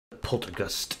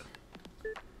Poltergust.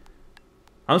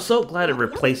 I'm so glad it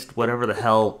replaced whatever the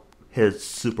hell his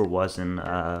super was in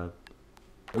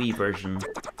Wii version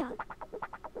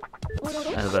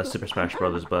of Super Smash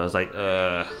Brothers, but I was like,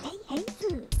 There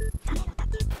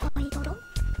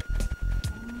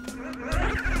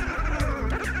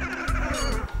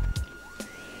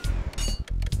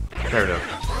we go.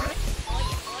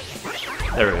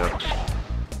 There we go.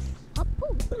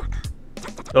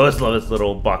 I always love his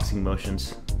little boxing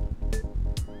motions.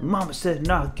 Mama said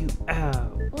knock you out.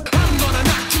 I'm gonna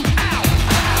knock you out.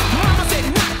 Mama said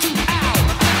knock you out.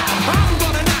 I'm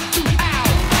gonna knock you out.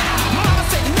 Mama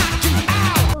said knock you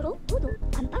out.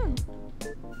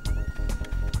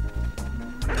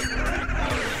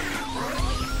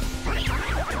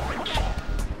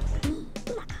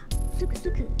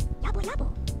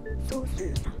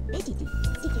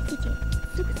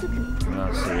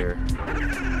 Let's see here.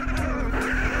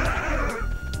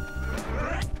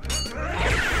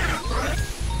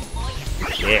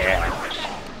 Yeah.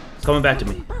 It's coming back to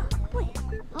me.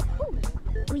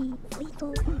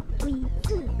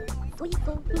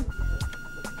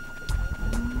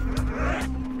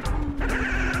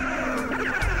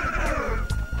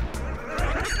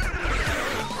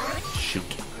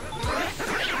 Shoot.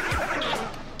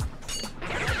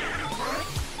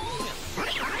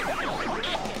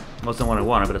 Wasn't what I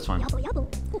wanted, but it's fine.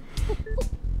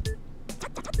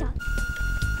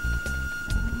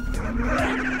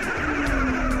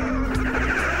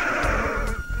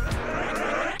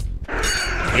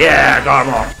 Yeah, got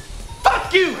him all.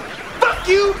 Fuck you! Fuck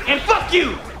you! And fuck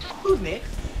you! Who's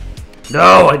next?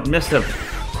 No, I missed him.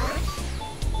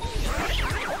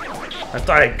 I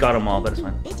thought I got them all, but it's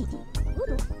fine.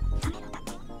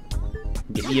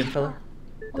 Get me in, fella.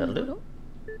 That'll do.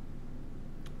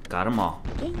 Got them all.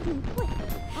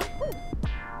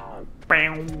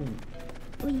 Bow.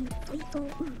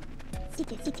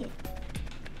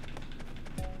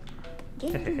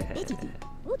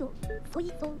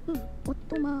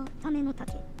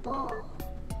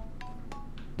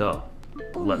 Duh.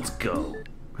 Let's go.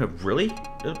 Really?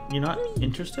 You're not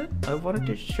interested? I wanted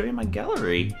to show you my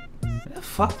gallery. Yeah,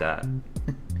 fuck that.